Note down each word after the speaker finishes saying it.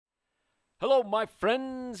Hello, my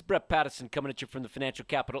friends. Brett Patterson coming at you from the financial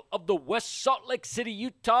capital of the West Salt Lake City,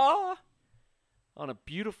 Utah, on a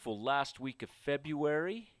beautiful last week of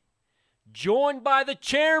February, joined by the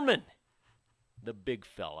chairman, the big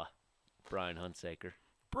fella, Brian Hunsaker.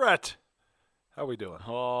 Brett, how we doing?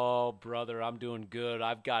 Oh, brother, I'm doing good.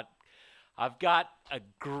 We've got a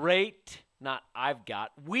great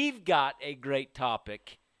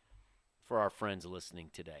topic for our friends listening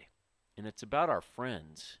today. And it's about our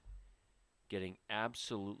friends getting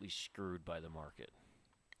absolutely screwed by the market.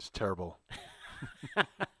 It's terrible.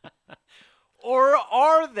 Or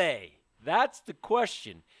are they? That's the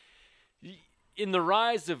question. In the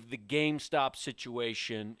rise of the GameStop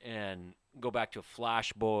situation, and go back to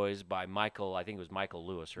Flash Boys by Michael, I think it was Michael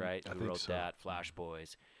Lewis, right? I Who think wrote so. that, Flash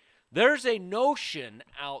Boys. There's a notion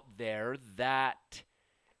out there that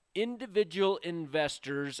individual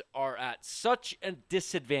investors are at such a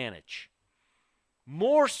disadvantage,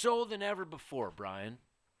 more so than ever before, Brian.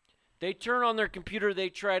 They turn on their computer, they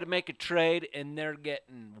try to make a trade, and they're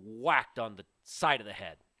getting whacked on the side of the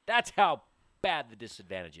head. That's how bad the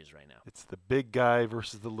disadvantage is right now. It's the big guy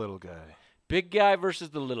versus the little guy. Big guy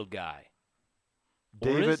versus the little guy.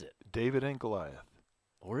 Or is it? David and Goliath.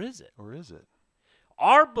 Or is it? Or is it?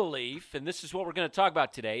 Our belief, and this is what we're going to talk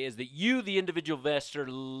about today, is that you, the individual investor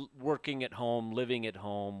working at home, living at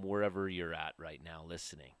home, wherever you're at right now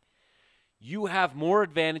listening, you have more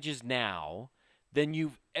advantages now than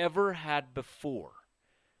you've ever had before.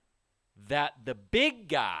 That the big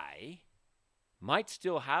guy might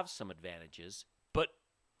still have some advantages, but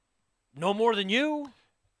no more than you.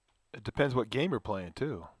 It depends what game you're playing,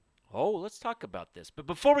 too. Oh, let's talk about this. But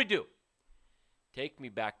before we do, take me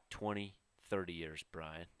back 20, 30 years,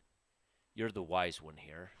 Brian. You're the wise one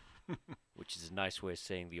here, which is a nice way of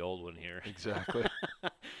saying the old one here. Exactly.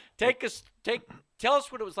 Tell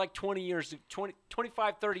us what it was like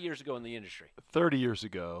 25, 30 years ago in the industry. 30 years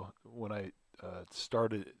ago, when I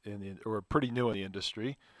started or pretty new in the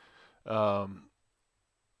industry, it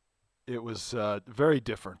was very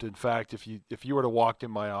different. In fact, if you were to walk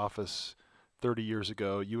in my office 30 years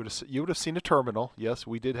ago, you would have seen a terminal. Yes,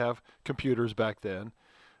 we did have computers back then,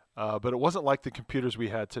 but it wasn't like the computers we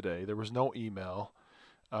had today. There was no email.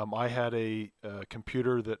 I had a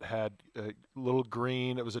computer that had a little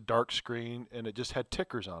green. It was a dark screen, and it just had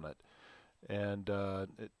tickers on it, and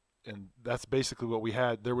that's basically what we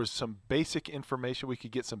had. There was some basic information. We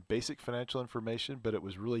could get some basic financial information, but it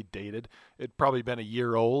was really dated. It'd probably been a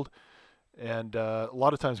year old. And a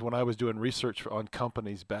lot of times when I was doing research on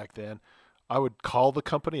companies back then, I would call the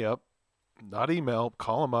company up, not email,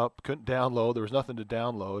 call them up, couldn't download. There was nothing to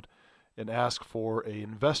download, and ask for an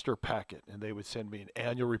investor packet. And they would send me an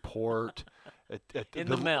annual report. In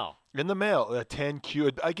the mail. In the mail, a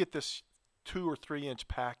 10Q. I get this 2 or 3 inch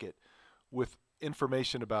packet with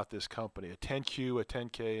information about this company, a 10Q, a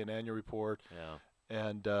 10K, an annual report. Yeah.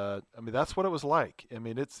 And that's what it was like. I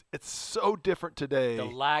mean, it's so different today. The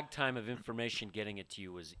lag time of information getting it to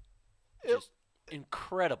you was just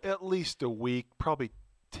incredible. At least a week, probably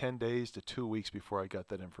 10 days to 2 weeks before I got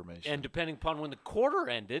that information. And depending upon when the quarter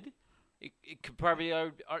ended, it could probably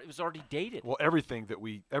it was already dated. Well, everything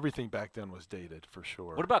back then was dated for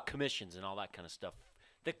sure. What about commissions and all that kind of stuff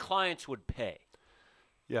that clients would pay?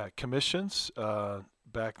 Yeah, commissions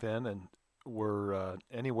back then and were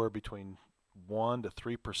anywhere between 1% to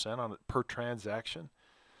 3% on it per transaction.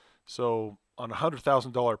 So on a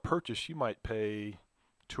 $100,000 purchase, you might pay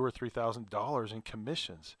 $2,000 or $3,000 in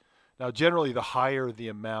commissions. Now, generally, the higher the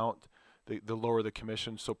amount, the lower the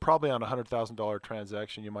commission. So probably on a $100,000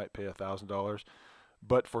 transaction, you might pay $1,000.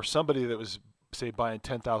 But for somebody that was, say, buying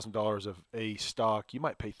 $10,000 of a stock, you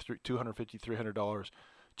might pay $250, $300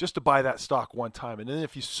 just to buy that stock one time. And then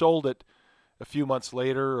if you sold it a few months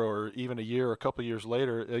later or even a year or a couple of years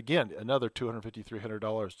later, again, another $250,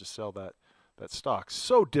 $300 to sell that stock.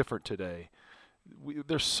 So different today.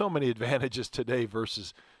 There's so many advantages today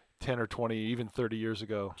versus 10 or 20, even 30 years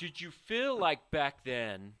ago. Did you feel like back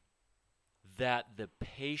then that the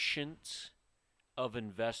patience of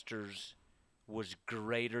investors was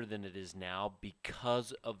greater than it is now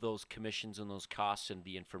because of those commissions and those costs and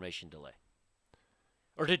the information delay?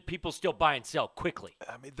 Or did people still buy and sell quickly?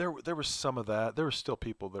 I mean, there was some of that. There were still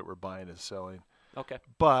people that were buying and selling. Okay.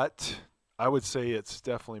 But I would say it's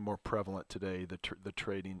definitely more prevalent today, the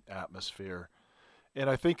trading atmosphere. And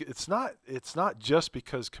I think it's not just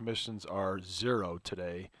because commissions are zero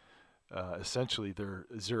today. Essentially, they're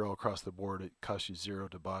zero across the board. It costs you zero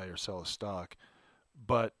to buy or sell a stock.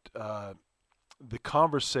 But the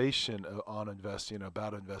conversation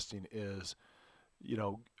about investing is,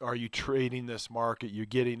 are you trading this market? You're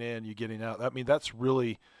getting in, you're getting out. I mean, that's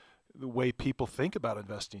really the way people think about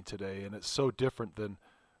investing today, and it's so different than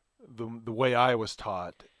the way I was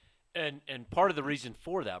taught. And part of the reason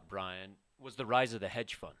for that, Brian, was the rise of the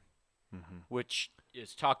hedge fund, which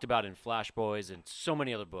is talked about in Flash Boys and so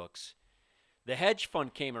many other books. The hedge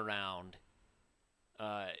fund came around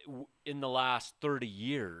in the last 30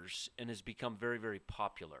 years and has become very, very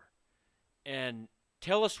popular. And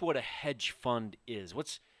tell us what a hedge fund is.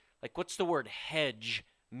 What's the word hedge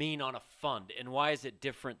mean on a fund, and why is it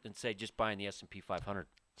different than, say, just buying the S&P 500?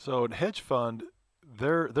 So in a hedge fund,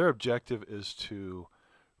 their objective is to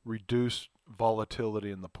reduce volatility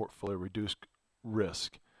in the portfolio, reduce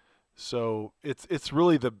risk. So it's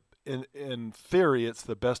really in theory, it's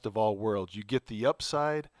the best of all worlds. You get the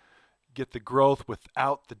upside, get the growth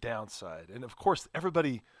without the downside. And of course,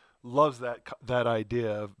 everybody loves that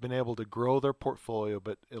idea of being able to grow their portfolio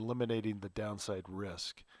but eliminating the downside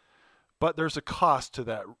risk. But there's a cost to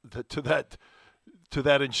that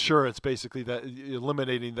insurance, basically, that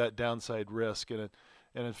eliminating that downside risk. And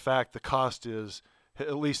in fact, the cost is,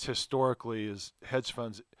 at least historically, is hedge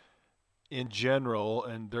funds in general,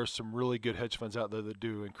 and there's some really good hedge funds out there that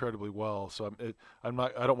do incredibly well. So I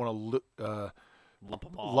don't want to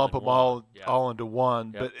lump them all into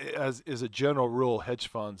one. Yep. But as a general rule, hedge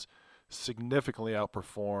funds significantly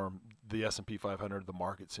outperform the S&P 500, the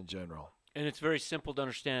markets in general. And it's very simple to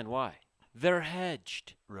understand why. They're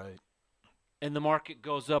hedged. Right. And the market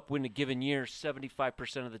goes up in a given year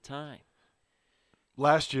 75% of the time.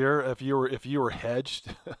 Last year, if you were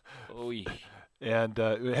hedged, and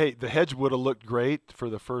hey, the hedge would have looked great for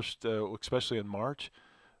the first, especially in March,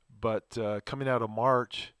 but coming out of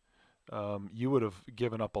March, you would have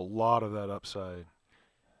given up a lot of that upside.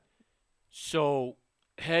 So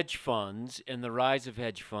hedge funds and the rise of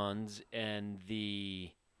hedge funds and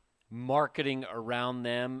the marketing around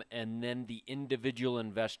them, and then the individual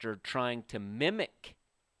investor trying to mimic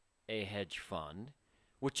a hedge fund,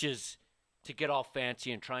 which is to get all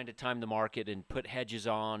fancy and trying to time the market and put hedges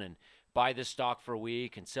on and buy this stock for a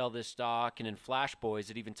week and sell this stock. And in Flash Boys,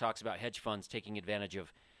 it even talks about hedge funds taking advantage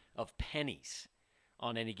of pennies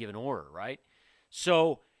on any given order, right?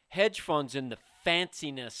 So hedge funds and the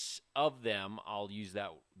fanciness of them, I'll use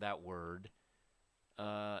that word,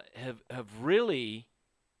 have really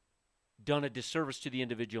done a disservice to the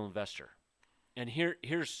individual investor. And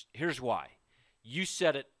here's why. You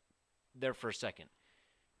said it there for a second.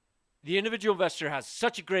 The individual investor has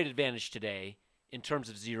such a great advantage today in terms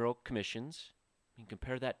of zero commissions. I mean,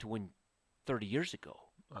 compare that to when 30 years ago.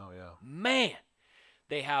 Oh, yeah. Man,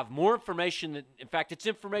 they have more information. In fact, it's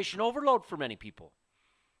information overload for many people.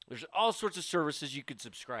 There's all sorts of services you could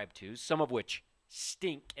subscribe to, some of which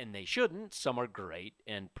stink and they shouldn't. Some are great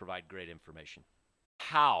and provide great information.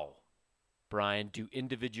 How, Brian, do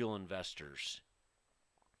individual investors,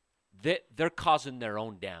 they're causing their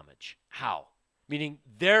own damage? How? Meaning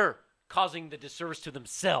they're causing the disservice to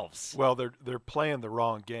themselves. Well, they're playing the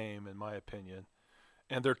wrong game, in my opinion,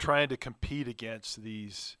 and they're trying to compete against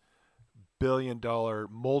these billion-dollar,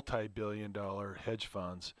 multi-billion-dollar hedge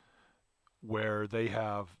funds, where they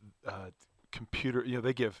have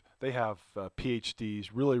they have PhDs,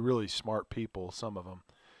 really, really smart people, some of them,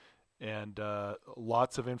 and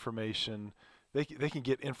lots of information. They can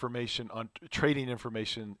get information on trading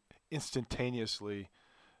information instantaneously,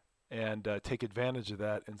 and take advantage of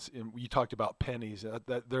that. And you talked about pennies.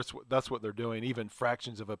 That's what they're doing. Even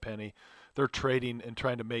fractions of a penny, they're trading and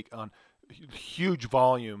trying to make on huge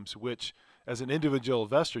volumes. Which, as an individual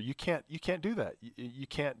investor, you can't do that. You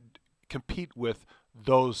can't compete with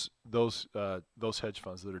those hedge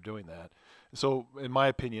funds that are doing that. So, in my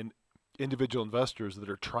opinion, individual investors that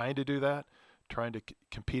are trying to do that, trying to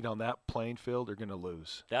compete on that playing field, are going to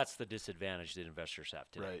lose. That's the disadvantage that investors have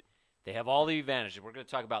today. Right. They have all the advantages. We're going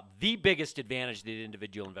to talk about the biggest advantage that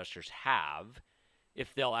individual investors have,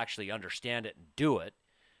 if they'll actually understand it and do it.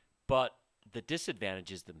 But the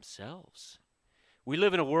disadvantage is themselves. We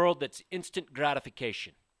live in a world that's instant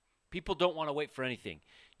gratification. People don't want to wait for anything.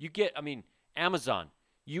 Amazon,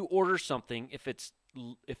 you order something, if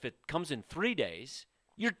it comes in 3 days,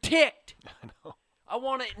 you're ticked. I know. I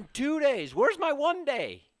want it in 2 days. Where's my 1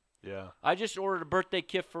 day? Yeah. I just ordered a birthday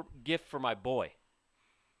gift for my boy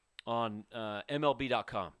on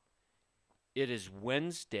MLB.com. It is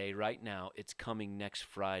Wednesday right now. It's coming next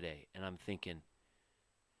Friday. And I'm thinking,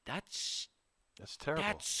 that's terrible.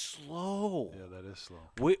 That's slow. Yeah, that is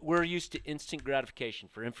slow. We're used to instant gratification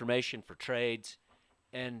for information, for trades.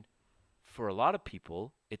 And for a lot of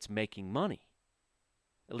people, it's making money.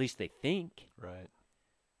 At least they think. Right.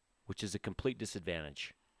 Which is a complete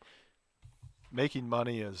disadvantage. Making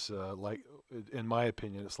money is like, in my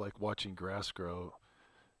opinion, it's like watching grass grow.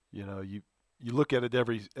 You know, you look at it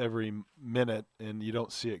every minute and you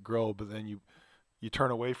don't see it grow, but then you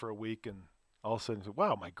turn away for a week and all of a sudden,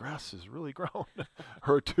 wow, my grass has really grown,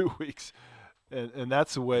 or 2 weeks, and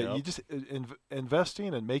that's the way you just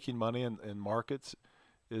investing and making money in markets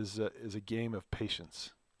is a game of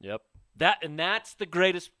patience. Yep. That's the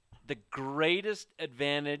greatest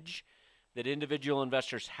advantage that individual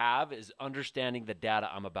investors have is understanding the data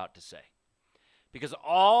I'm about to say. Because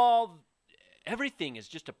everything is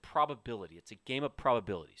just a probability. It's a game of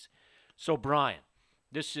probabilities. So Brian,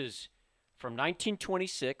 this is from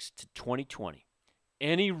 1926 to 2020.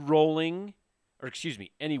 Any 1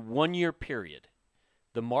 year period,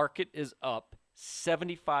 the market is up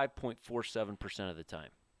 75.47% of the time.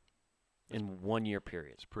 In 1 year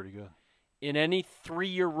period. It's pretty good. In any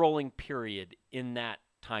 3-year rolling period in that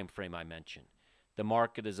time frame I mentioned, the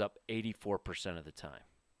market is up 84% of the time.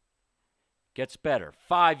 Gets better.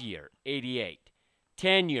 5-year, 88.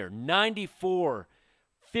 10-year, 94.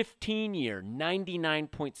 15-year,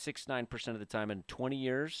 99.69% of the time. And 20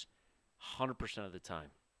 years, 100% of the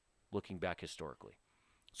time, looking back historically.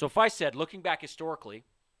 So if I said, looking back historically,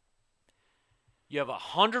 you have a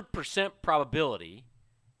 100% probability,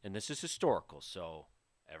 and this is historical, so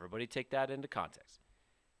everybody take that into context.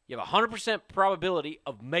 You have a 100% probability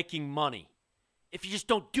of making money if you just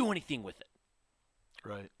don't do anything with it.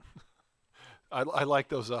 Right. I like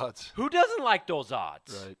those odds. Who doesn't like those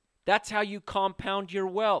odds? Right. That's how you compound your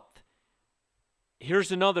wealth. Here's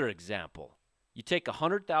another example. You take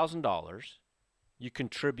 $100,000, you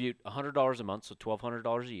contribute $100 a month, so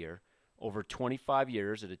 $1,200 a year, over 25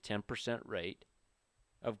 years at a 10% rate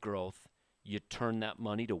of growth. You turn that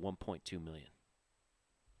money to $1.2 million.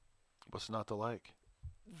 What's not to like?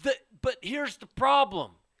 But here's the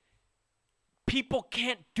problem. People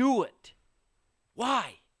can't do it.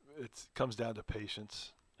 Why? It comes down to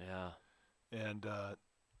patience. Yeah. And, a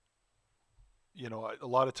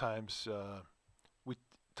lot of times we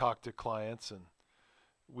talk to clients and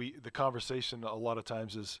the conversation a lot of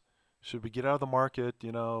times is, should we get out of the market?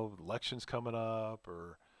 Elections coming up,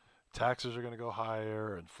 or taxes are going to go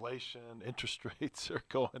higher, inflation, interest rates are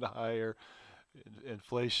going higher,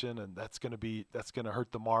 inflation, and that's going to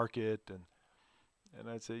hurt the market. And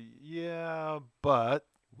I'd say, yeah, but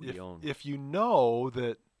if you know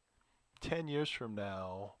that 10 years from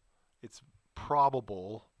now, it's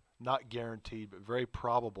probable, not guaranteed, but very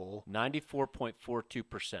probable.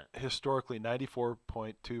 94.42%. Historically,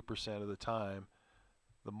 94.2% of the time,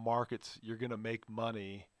 the markets, you're going to make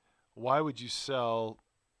money. Why would you sell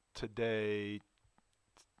today,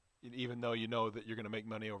 even though you know that you're going to make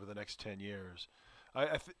money over the next 10 years?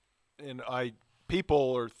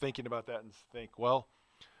 People are thinking about that and think, well,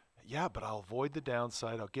 yeah, but I'll avoid the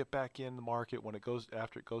downside. I'll get back in the market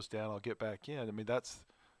after it goes down. I'll get back in. I mean, that's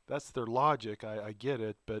their logic. I get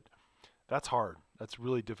it, but that's hard. That's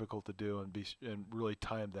really difficult to do and really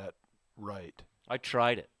time that right. I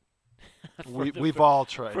tried it. We've all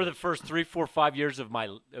tried. For the first 3, 4, 5 years of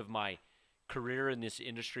my career in this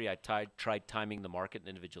industry, I tried timing the market in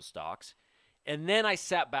individual stocks, and then I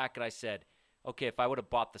sat back and I said, okay, if I would have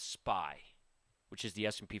bought the SPY, which is the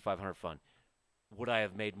S&P 500 fund, would I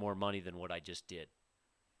have made more money than what I just did?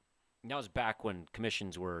 And that was back when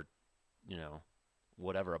commissions were,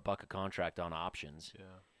 whatever, $1 a contract on options. Yeah.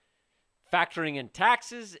 Factoring in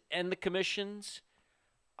taxes and the commissions,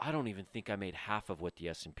 I don't even think I made half of what the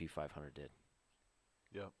S&P 500 did.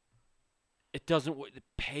 Yep. It doesn't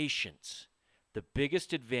 – patience. The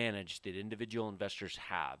biggest advantage that individual investors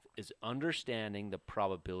have is understanding the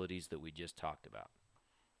probabilities that we just talked about.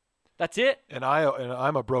 That's it. And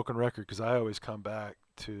I'm a broken record because I always come back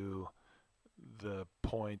to the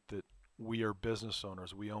point that we are business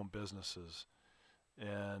owners. We own businesses.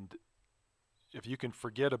 And if you can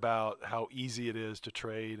forget about how easy it is to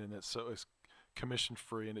trade and it's commission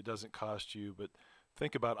free and it doesn't cost you, but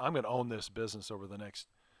think about, I'm going to own this business over the next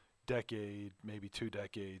decade, maybe 2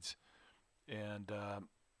 decades. And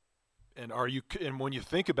when you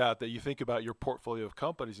think about that, you think about your portfolio of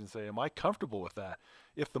companies and say, am I comfortable with that?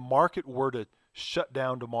 If the market were to shut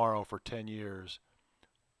down tomorrow for 10 years,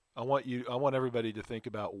 I want everybody to think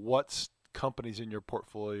about what companies in your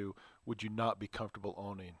portfolio would you not be comfortable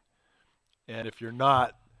owning? And if you're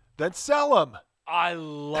not, then sell them. I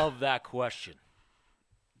love that question.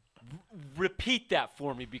 Repeat that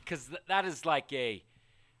for me, because that is like a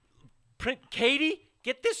print. Katie,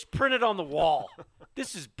 get this printed on the wall.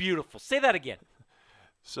 This is beautiful. Say that again.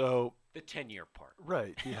 So the 10-year part.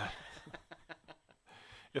 Right, yeah.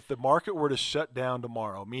 If the market were to shut down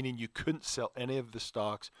tomorrow, meaning you couldn't sell any of the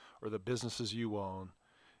stocks or the businesses you own,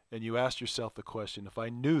 and you asked yourself the question, if I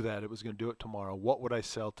knew that it was going to do it tomorrow, what would I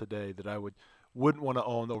sell today that I would wouldn't want to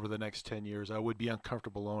own over the next 10 years. I would be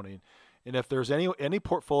uncomfortable owning. And if there's any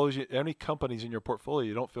portfolios, any companies in your portfolio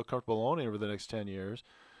you don't feel comfortable owning over the next 10 years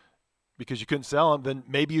because you couldn't sell them, then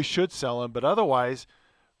maybe you should sell them. But otherwise,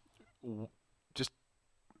 just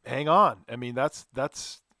hang on. I mean, that's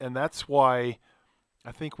why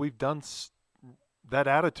I think we've done that.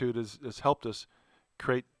 Attitude has helped us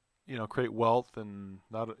create wealth and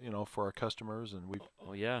not for our customers, and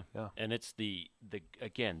yeah. And it's the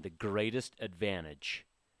greatest advantage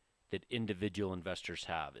that individual investors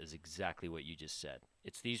have is exactly what you just said.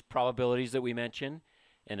 It's these probabilities that we mentioned,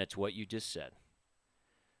 and it's what you just said.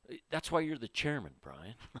 That's why you're the chairman,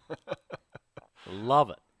 Brian. Love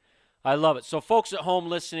it. I love it. So folks at home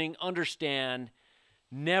listening, understand,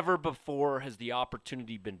 never before has the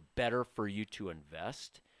opportunity been better for you to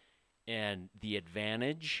invest, and the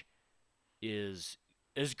advantage is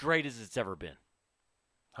as great as it's ever been.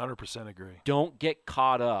 100% agree. Don't get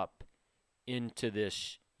caught up into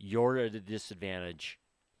this you're at a disadvantage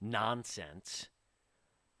nonsense,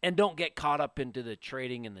 and don't get caught up into the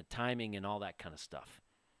trading and the timing and all that kind of stuff,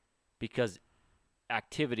 because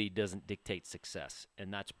activity doesn't dictate success,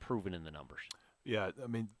 and that's proven in the numbers. Yeah, I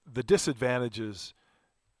mean, the disadvantages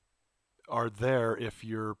are there if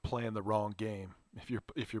you're playing the wrong game. If you're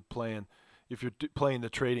playing the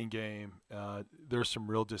trading game, there's some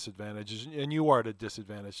real disadvantages, and you are at a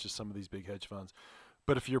disadvantage to some of these big hedge funds.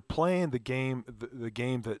 But if you're playing the game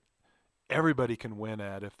that everybody can win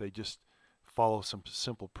at, if they just follow some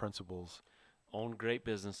simple principles, own great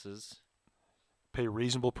businesses, pay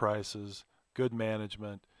reasonable prices, good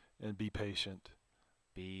management, and be patient.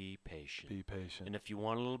 Be patient. Be patient. And if you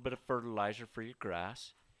want a little bit of fertilizer for your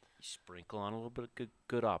grass, you sprinkle on a little bit of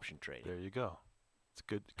good option trading. There you go. It's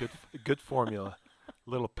good formula.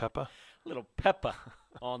 Little pepper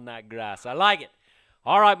on that grass. I like it.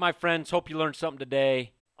 All right, my friends. Hope you learned something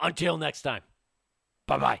today. Until next time.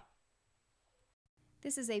 Bye-bye.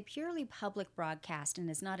 This is a purely public broadcast and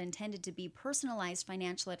is not intended to be personalized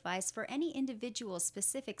financial advice for any individual's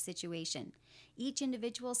specific situation. Each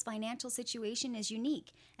individual's financial situation is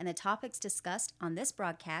unique, and the topics discussed on this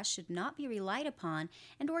broadcast should not be relied upon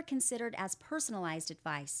and/or considered as personalized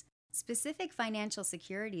advice. Specific financial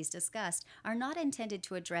securities discussed are not intended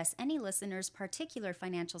to address any listener's particular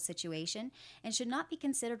financial situation and should not be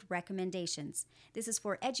considered recommendations. This is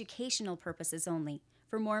for educational purposes only.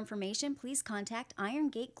 For more information, please contact Iron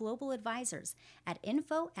Gate Global Advisors at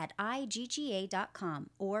info@igga.com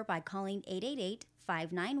or by calling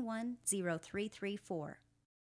 888-591-0334.